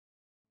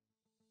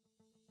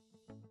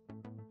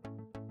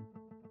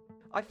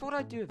I thought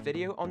I'd do a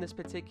video on this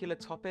particular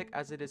topic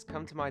as it has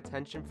come to my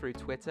attention through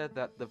Twitter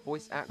that the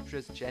voice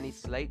actress Jenny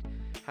Slate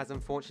has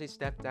unfortunately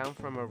stepped down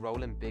from her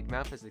role in Big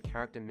Mouth as the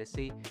character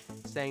Missy,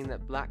 saying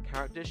that black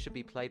characters should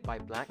be played by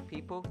black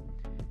people,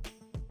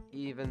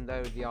 even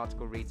though the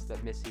article reads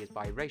that Missy is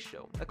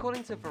biracial.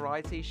 According to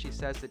Variety, she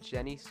says that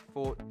Jenny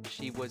thought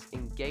she was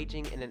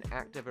engaging in an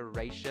act of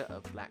erasure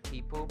of black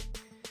people,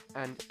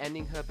 and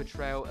ending her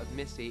portrayal of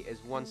Missy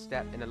is one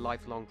step in a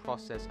lifelong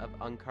process of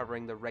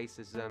uncovering the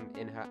racism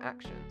in her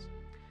actions.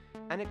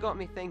 And it got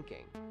me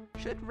thinking,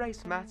 should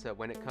race matter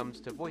when it comes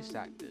to voice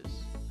actors?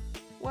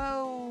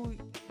 Well,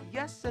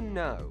 yes and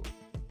no.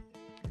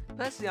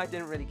 Personally, I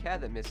didn't really care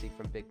that Missy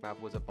from Big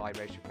Mouth was a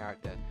biracial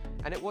character,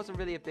 and it wasn't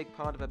really a big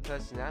part of her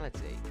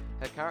personality.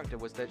 Her character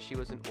was that she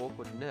was an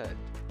awkward nerd.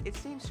 It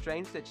seems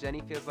strange that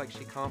Jenny feels like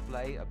she can't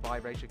play a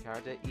biracial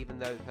character even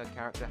though her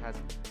character has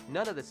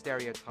none of the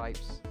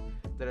stereotypes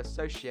that are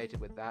associated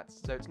with that,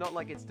 so it's not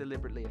like it's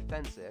deliberately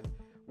offensive.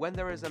 When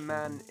there is a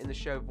man in the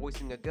show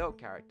voicing a girl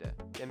character,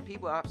 then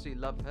people absolutely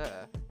love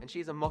her, and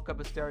she's a mock-up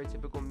of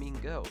stereotypical mean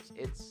girls.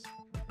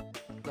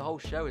 The whole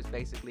show is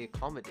basically a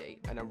comedy,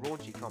 and a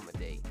raunchy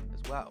comedy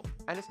as well.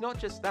 And it's not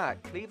just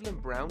that.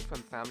 Cleveland Brown from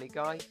Family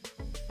Guy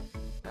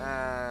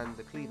and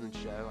The Cleveland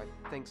Show,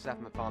 I think Seth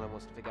MacFarlane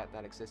wants to forget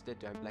that existed,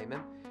 don't blame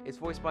him, is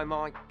voiced by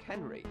Mark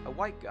Henry, a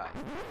white guy.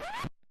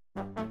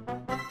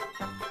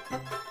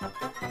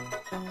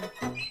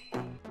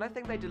 And I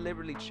think they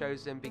deliberately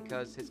chose him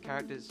because his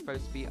character is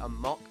supposed to be a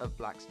mock of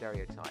black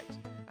stereotypes.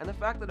 And the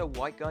fact that a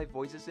white guy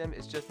voices him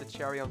is just the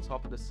cherry on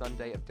top of the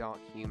sundae of dark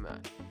humor.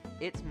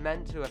 It's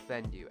meant to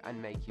offend you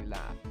and make you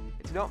laugh.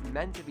 It's not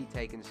meant to be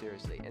taken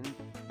seriously. In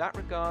that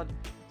regard,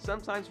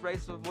 sometimes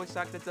race of a voice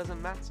actor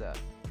doesn't matter.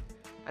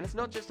 And it's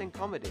not just in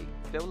comedy.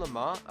 Phil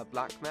Lamar, a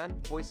black man,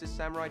 voices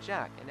Samurai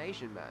Jack, an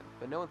Asian man,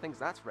 but no one thinks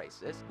that's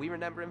racist. We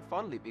remember him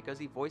fondly because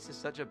he voices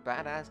such a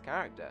badass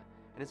character,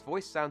 and his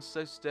voice sounds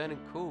so stern and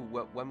cool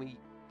when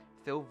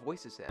Phil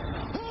voices him.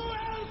 Who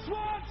else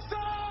wants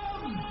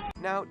some?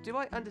 Now, do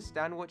I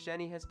understand what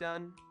Jenny has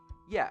done?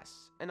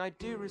 Yes, and I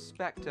do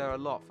respect her a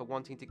lot for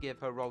wanting to give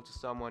her role to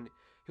someone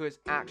who is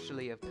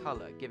actually of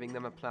color, giving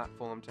them a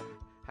platform to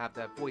have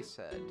their voice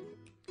heard.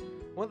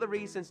 One of the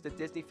reasons the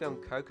Disney film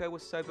Coco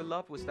was so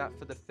beloved was that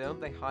for the film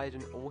they hired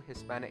an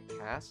all-Hispanic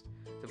cast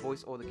to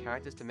voice all the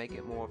characters to make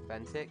it more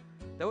authentic.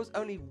 There was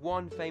only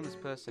one famous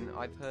person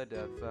I've heard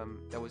of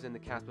that was in the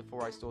cast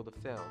before I saw the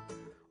film.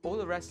 All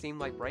the rest seemed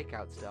like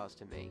breakout stars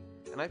to me,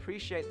 and I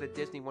appreciate that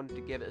Disney wanted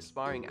to give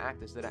aspiring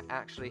actors that are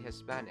actually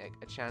Hispanic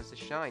a chance to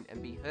shine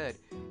and be heard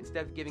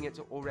instead of giving it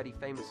to already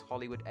famous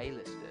Hollywood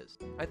A-listers.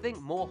 I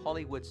think more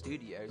Hollywood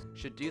studios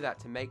should do that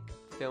to make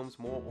films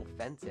more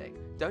authentic.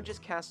 Don't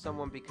just cast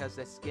someone because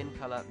their skin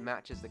color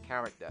matches the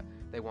character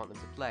they want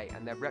them to play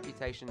and their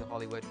reputation in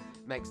Hollywood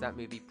makes that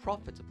movie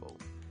profitable.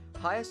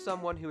 Hire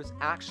someone who is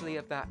actually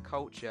of that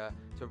culture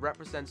to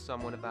represent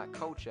someone of that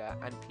culture,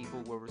 and people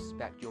will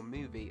respect your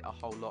movie a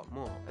whole lot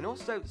more. And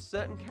also,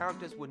 certain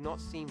characters would not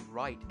seem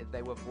right if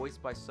they were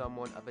voiced by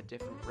someone of a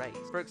different race.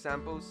 For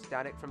example,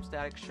 Static from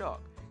Static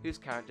Shock, whose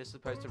character is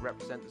supposed to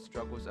represent the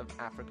struggles of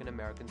African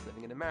Americans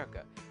living in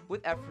America,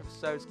 with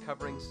episodes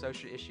covering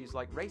social issues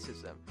like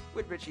racism,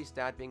 with Richie's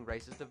dad being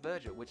racist to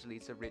Virgil, which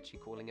leads to Richie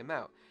calling him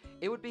out.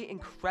 It would be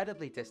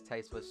incredibly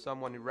distasteful if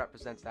someone who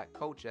represents that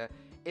culture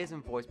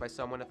isn't voiced by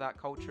someone of that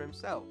culture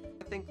himself.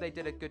 I think they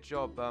did a good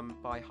job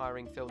by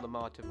hiring Phil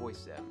Lamar to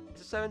voice him.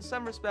 So in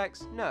some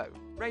respects, no,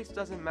 race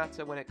doesn't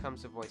matter when it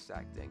comes to voice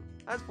acting,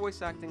 as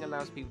voice acting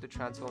allows people to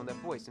transform their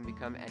voice and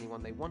become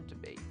anyone they want to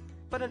be.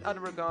 But in other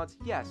regards,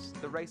 yes,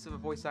 the race of a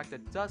voice actor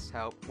does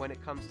help when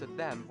it comes to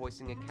them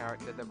voicing a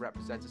character that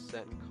represents a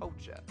certain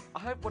culture. I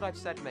hope what I've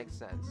said makes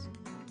sense,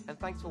 and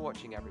thanks for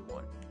watching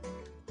everyone.